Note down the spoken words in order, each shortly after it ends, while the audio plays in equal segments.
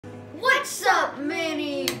What's up,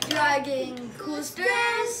 mini dragon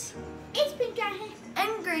coasters? It's Pink Dragon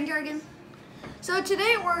and Green Dragon. So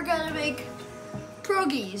today we're gonna make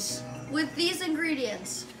pierogis with these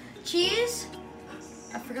ingredients: cheese,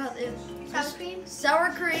 I forgot it.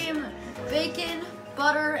 Sour cream, bacon,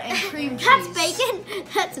 butter, and cream cheese. That's bacon.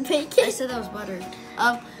 That's bacon. I said that was butter.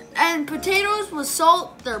 And potatoes with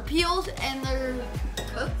salt. They're peeled and they're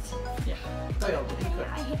cooked. Yeah. Boiled and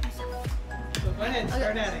cooked. I hit myself. So go ahead,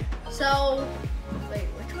 start adding. So, wait,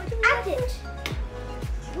 which one do we Add it.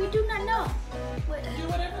 We do not know. Wait. Do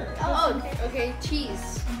whatever. Oh, okay,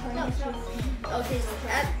 cheese. No. Okay, so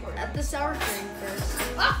add the sour cream first.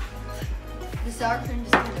 Ah! The sour cream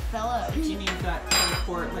just kind of fell out. You need that kind of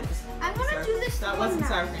pour like this. I'm gonna do this. That wasn't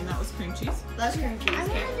sour cream, that was cream cheese. That's cream cheese. I'm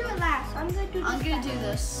gonna do it last. I'm gonna do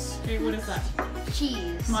this. Okay, what is that?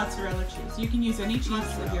 Cheese. Mozzarella cheese. You can use any cheese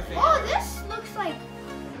of your favorite. Oh, this looks like.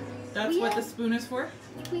 That's what the spoon is for?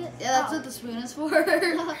 Yeah, that's what the spoon is for.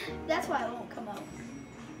 That's why it won't come out.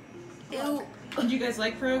 Ew. Do you guys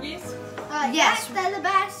like pierogis? Yes. They're the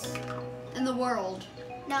best. In the world.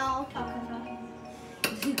 No, talking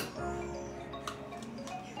about.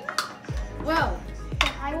 Wow.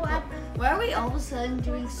 I will add. Why are we all of a sudden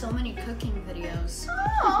doing so many cooking videos?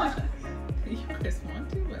 Oh, You guys want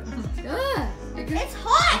to? But I don't know. it's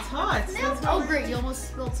hot. It's hot. So that's Oh why- great, you almost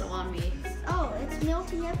spilled some on me. Oh, it's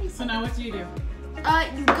melting everything. So now what do? You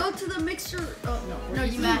go to the mixer. Oh, no,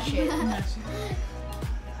 you mash it. Mash it.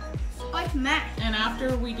 Like mash. And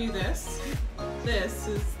after we do this is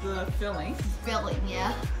the filling. Filling,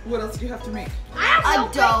 yeah. What else do you have to make? A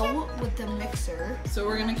dough with the mixer. So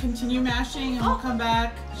we're gonna continue mashing and we'll come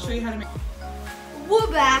back, show you how to make. We're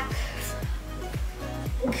back.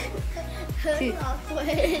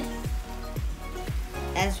 Awkward.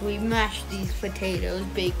 As we mash these potatoes,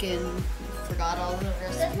 bacon, forgot all the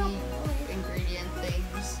recipe ingredient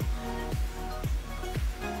things.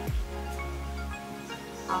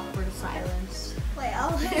 Awkward silence. Wait,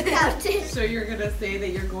 I'll have to. So you're gonna say that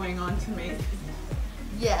you're going on to make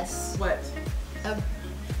Yes, what?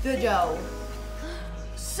 the dough.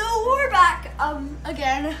 So we're back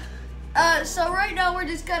again. So right now we're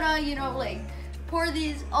just gonna, like pour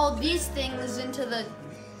all these things into the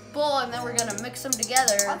bowl and then we're gonna mix them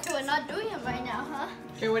together. Okay, we're not doing it right now, huh?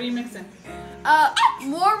 Okay, what are you mixing?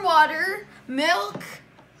 Warm water, milk,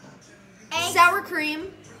 Eggs. sour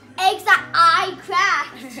cream, Eggs that I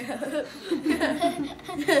cracked.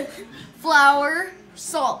 flour,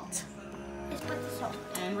 salt. Let's put the salt.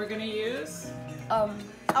 And we're gonna use A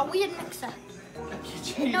weird mixer. a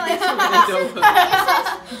kitchen. No, It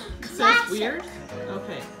says Classic. weird?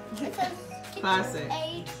 Okay. It says Classic.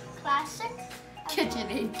 KitchenAid classic.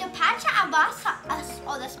 KitchenAid. The patcha abasa.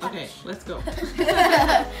 Oh, that's Spanish. Okay, let's go.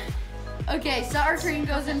 Okay, sour cream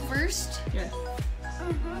goes in first. Yes.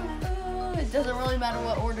 It doesn't really matter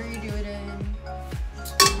what order you do it in.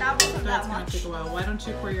 That wasn't That's that gonna much. take a while. Why don't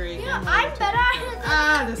you pour your egg in? You know, while I'm you're better taking at it? it.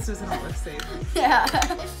 Ah, this doesn't look safe. Yeah.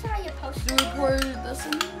 This is how you're supposed Do to we pour this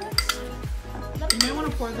in next? You may want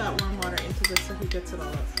to pour that warm water into this so he gets it all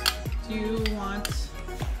up. Do you want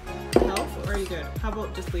help or are you good? How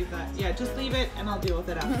about just leave that? Yeah, just leave it and I'll deal with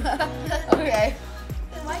it after. Okay.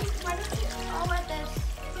 Why don't you all like this?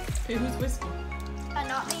 Okay, who's whisking?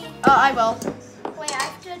 Not me. I will. Wait, I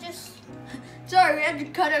have to just. Sorry, we had to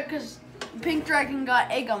cut it because Pink Dragon got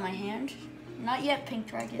egg on my hand. Not yet, Pink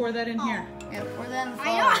Dragon. Pour that in here. Yeah, pour that in the I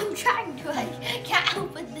know flour. I'm trying to. I can't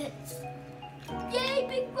open this. Yay,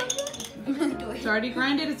 big brother. Do It's it. already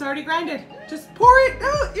grinded. It's already grinded. Just pour it.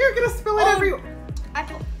 No, you're gonna spill it everywhere. I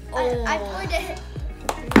poured it.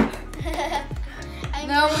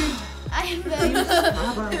 No, I'm very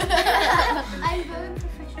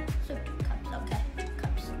professional. So 2 cups, okay. 2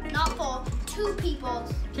 cups. Not for 2 people.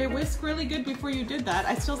 Okay, whisk really good before you did that.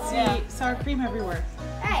 I still see Yeah. sour cream everywhere.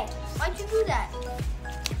 Hey, why'd you do that?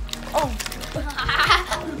 Oh.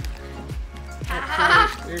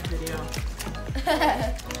 That's a weird video.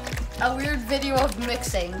 A weird video of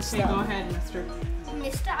mixing Okay, stuff. go ahead, mister.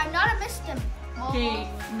 Mister, I'm not a mister. Okay,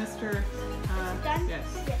 Mr. Done? Yes.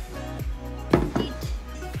 Yes. Eat.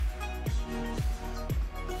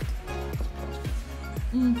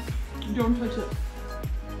 Don't touch it.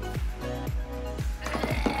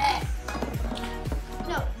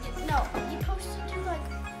 No, you're supposed to do like.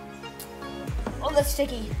 Oh, that's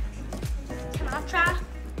sticky. Can I try?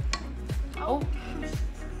 Oh.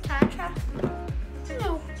 Can I try?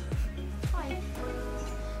 No. Why?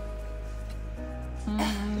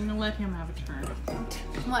 Let him have a turn.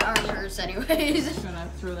 My arm hurts anyways. Just gonna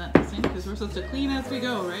throw that in the sink because we're supposed to clean as we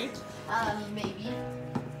go, right? Maybe.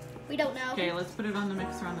 We don't know. Okay, let's put it on the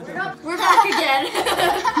mixer on the We're dough. back again.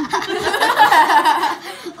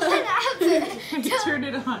 What happened?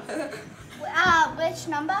 on. Which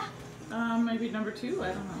number? Maybe number 2. I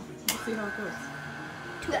don't know. We'll see how it goes.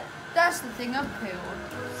 That's the thing of poo.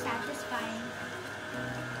 Satisfying.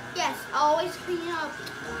 Yes, always clean up.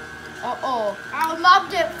 Uh-oh. Our mom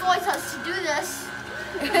didn't force us to do this.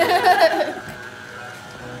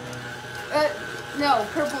 No,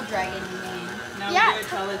 purple dragon, you mean. Now Yeah. do it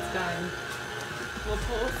till it's done. We'll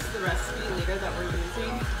post the recipe later that we're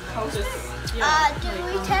using. Post Just, it? yeah, Do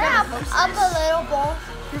like, we turn it up a little more?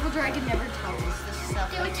 Purple dragon never tells us this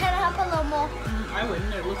stuff. Do we turn it up a little more? I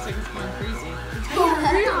wouldn't. It looks like it's going crazy.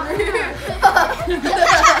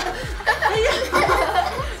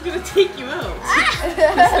 It's gonna take you out.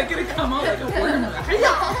 It's like gonna come out like a worm.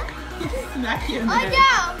 Smack you in the I head. know.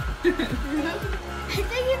 I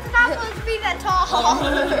think it's not supposed to be that tall.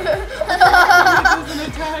 It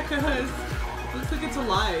doesn't attack us. Looks like it's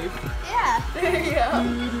alive. Yeah.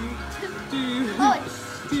 Oh, it's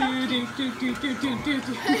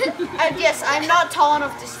And yes, I'm not tall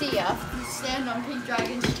enough to see. I have to stand on Pink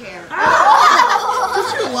Dragon's chair. Did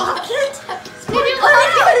you lock it? Did you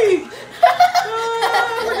lock it?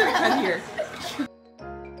 We're gonna cut here.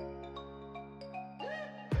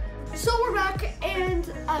 So we're back, and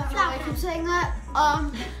I don't know why I keep saying that.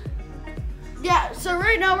 Yeah. So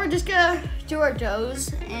right now we're just gonna do our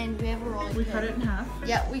doughs, and we have a rolling We pin. cut it in half.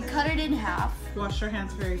 Yeah, we cut it in half. Wash our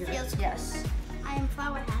hands very good. Yes. I am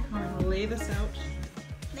flower hat. I'm gonna lay this out.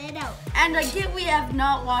 Lay it out. And I get we have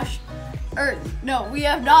not washed, or no, we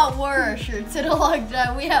have not wore our shirts in a long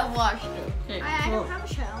time. We have washed them. Okay. I Well, don't have a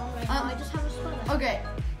shirt on right now. I just have a sweater. Okay.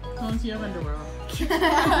 as long as you have underwear on.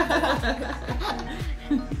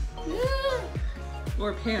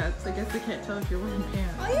 Or pants. I guess they can't tell if you're wearing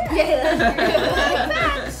pants. Oh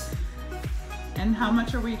yeah. And how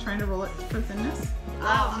much are we trying to roll it for thinness?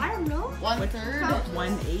 I don't know. 1/3.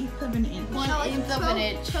 1/8 of an inch. 1/8 of an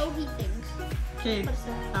inch. Chogy things. Okay, What is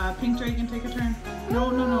that? Pink Dragon, take a turn.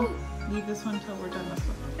 No. Leave this one till we're done this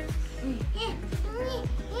one.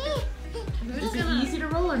 Is it easy to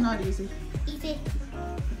roll or not easy? Easy.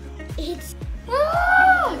 It's.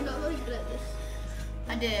 I'm not really good at this.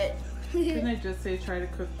 I did. Didn't I just say try to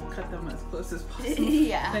cut them as close as possible?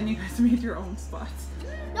 Yeah. Then you guys made your own spots.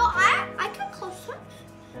 No, I cut closer.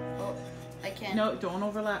 Oh, I can't. No, don't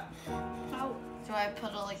overlap. Oh, Do I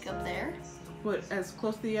put it like up there? Put as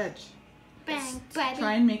close to the edge. bang, baby.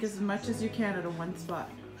 Try and make as much as you can out of one spot.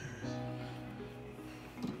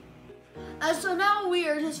 So now we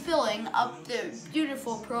are just filling up the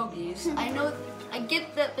beautiful pierogies. I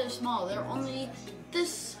get that they're small. They're only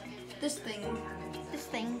this thing. This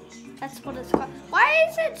thing. That's what it's called. Why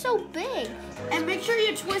is it so big? And make sure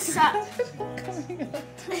you twist that. Why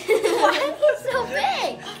is it so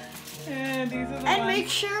big? And these are the And ones. make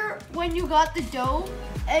sure when you got the dough,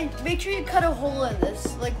 and make sure you cut a hole in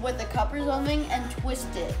this, like with a cup or something, and twist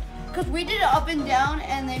it. Cause we did it up and down,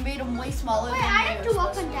 and they made them way smaller. Wait, than I they didn't were do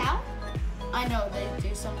up supposed and down. to. I know they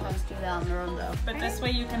do sometimes do that on their own though. But this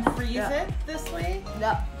way you can freeze Yeah. it this way.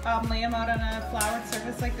 No. Lay them out on a floured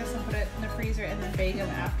surface like this and put it in the freezer and then bake them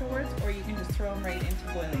afterwards, or you can just throw them right into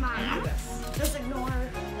boiling Mom? into this. Just ignore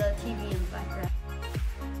the TV in the background.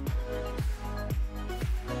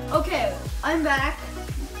 Okay, I'm back.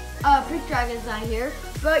 Pink Dragon's not here.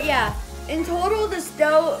 But yeah, in total this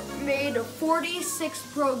dough made 46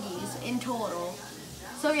 pierogies in total.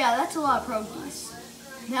 So yeah, that's a lot of pierogies.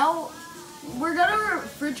 Now, we're gonna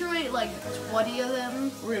refrigerate like 20 of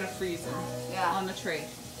them. We're gonna freeze them Yeah. on the tray.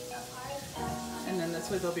 And then this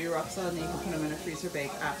way they'll be rock solid and you can put them in a freezer bag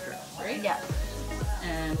after, right? Yeah.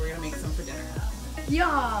 And we're gonna make some for dinner.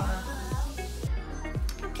 Yeah.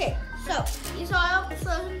 Okay, so these are all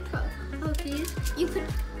frozen cookies. You could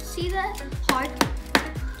see the heart.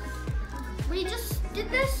 We just did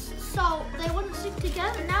this so they wouldn't stick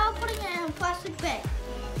together. Now I'm putting it in a plastic bag.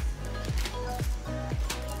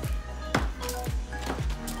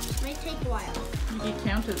 May take a while. You can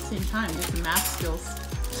count at the same time, get some math skills.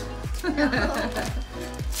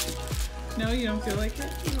 No, you don't feel like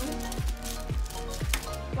it?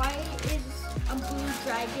 Why is a blue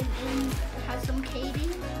dragon and has some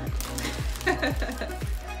Katie?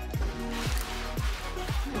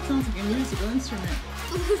 It sounds like a musical instrument.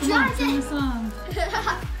 Blue Come on, sing the dragon. song.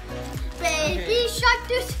 Baby Okay. shark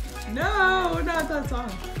this. No, not that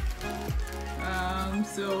song.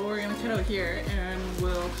 So we're gonna cut out here and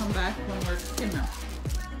we'll come back when we're cooking them.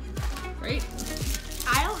 Right?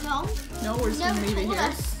 I don't know. No, we're just gonna Never leave it told here.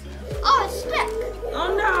 us. Oh, it's stuck. Oh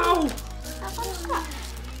no! That's on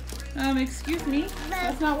stuck. Excuse me?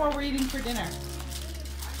 That's not what we're eating for dinner.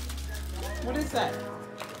 What is that?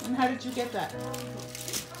 And how did you get that?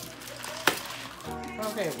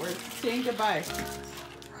 Okay, we're saying goodbye.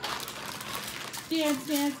 Dance,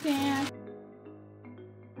 dance, dance.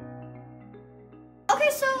 Okay,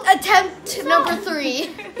 so Attempt number 3.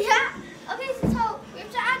 yeah. Okay, so we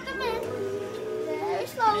have to add them in very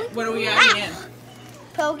slowly. What are we adding in?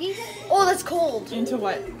 Pierogis. Oh, that's cold. Into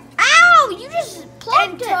what? Ow! You just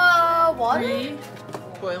plugged Into it. water? 3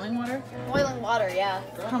 boiling water. Boiling water, yeah.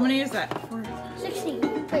 How many is that? 4.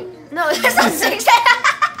 16. Wait. No, that's not 6.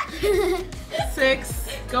 6.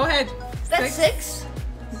 Go ahead. That's 6.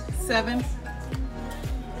 7.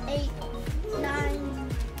 8, 9,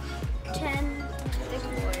 10,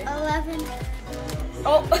 11,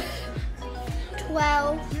 Oh.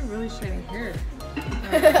 12, You're really shiny hair.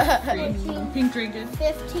 Green, pink dragon.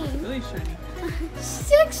 15. Really shiny.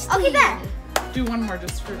 16. Okay, there. Do one more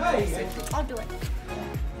just for safety. I'll do it.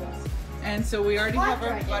 And so we already have our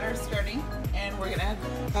Butter. butter starting, and we're gonna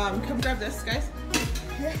add. Come grab this, guys.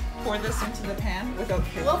 Pour this into the pan without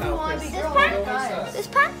Chris. Well, if you without want to Chris. be This girl, part? guys. This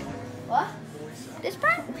part? What? This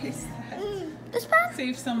part? Waste that. This part?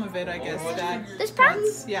 Save some of it, I guess. Dad. This part?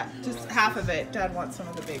 wants- Yeah, just half of it. Dad wants some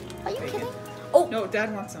of the big. Are you bacon. kidding? Oh, No,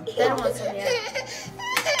 Dad wants some. they don't want some yet.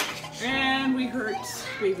 And we hurt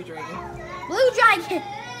baby dragon. Blue dragon.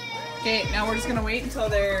 Okay, now we're just gonna wait until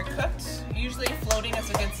they're cooked. Usually floating is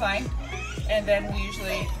a good sign. And then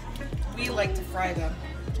we like to fry them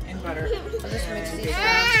in butter. I'll just mix these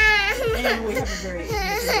around. And we have a very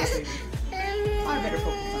baby. I better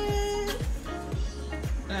focus on this.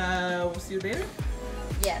 We'll see you later.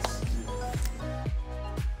 Yes.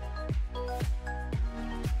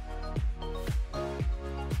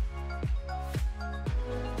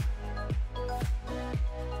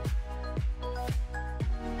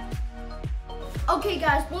 Okay,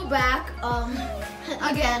 guys, we're back.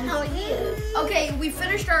 Again. How are you? Okay, we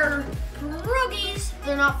finished our pierogis.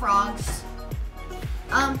 They're not frogs.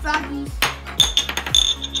 Froggies.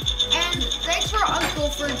 And thanks for our uncle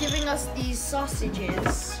for giving us these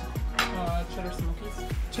sausages. Cheddar smokies.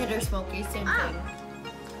 Cheddar smoky, same Ah.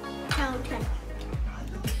 thing. Count 10.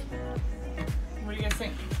 What do you guys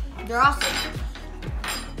think? They're awesome.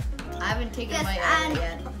 I haven't taken Yes, my and-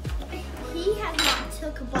 yet. He has not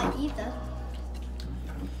took a bite either.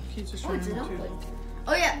 He's just Oh, trying it's a to. dumpling.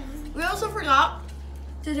 Oh yeah, we also forgot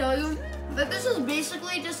to tell you that this is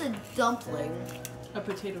basically just a dumpling. A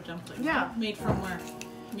potato dumpling. Yeah. Made from where?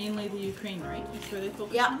 Mainly the Ukraine, right? That's where they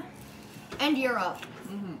focus Yeah. on? And Europe.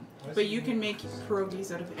 Mm-hmm. But you can make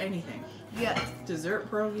pierogis out of anything. Yeah. Dessert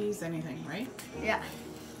pierogis, anything, right? Yeah.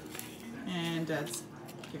 And that's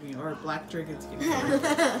giving you, or black dragons giving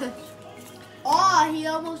you. Oh, he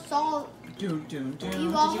almost saw. Doom, doom, doom. Did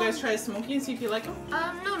you almost- guys try a smoky and see if you like them?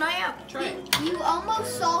 No, not yet. Try it. You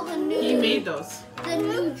almost saw the new. He made those. the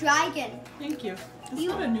new dragon. Thank you. It's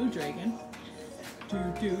not a new dragon. Do,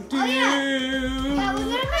 do, do. Oh, yeah. Yeah, we're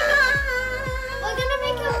gonna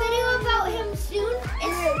make a video about him soon.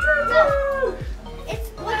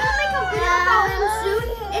 We're gonna make a video about him soon.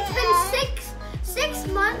 It's been six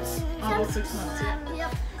months. Almost 6 months, yeah.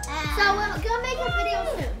 Yep. So we're gonna make a video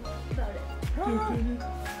soon about it.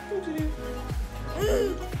 Do you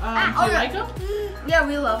yeah. like them? Yeah,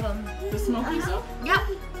 we love them. The smokies though? Yep.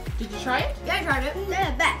 Did you try it? Yeah, I tried it.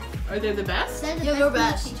 They're the best. Are they the best? They're the Yeah, they're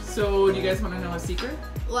best. So do you guys want to know a secret?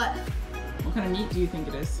 What? What kind of meat do you think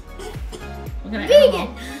it is? What kind of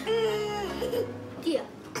Vegan. animal? Deer.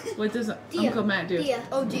 What does Deer. Uncle Matt do? Deer.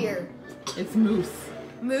 Oh dear. It's moose.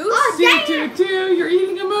 Moose? Oh, Do, dang do, it. do, you're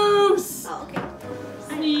eating a moose! Oh, okay.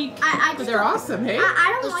 Sneak. I But just they're awesome, hey?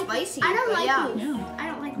 I don't They're like spicy, I don't but like yeah. meat. Yeah. I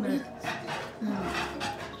don't like meat.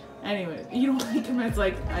 Anyway, you don't like them as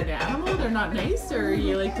like an animal? They're not nice? Or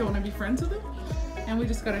you like don't want to be friends with them? And we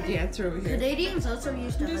just got a dancer over here. Canadians also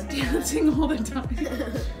used to Just hunt. dancing all the time.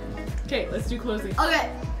 Okay, let's do closing.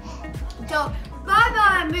 Okay. So,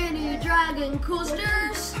 bye-bye, mini dragon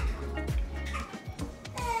coasters.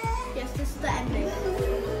 Yes, this is the ending.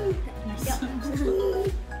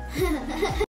 Yes.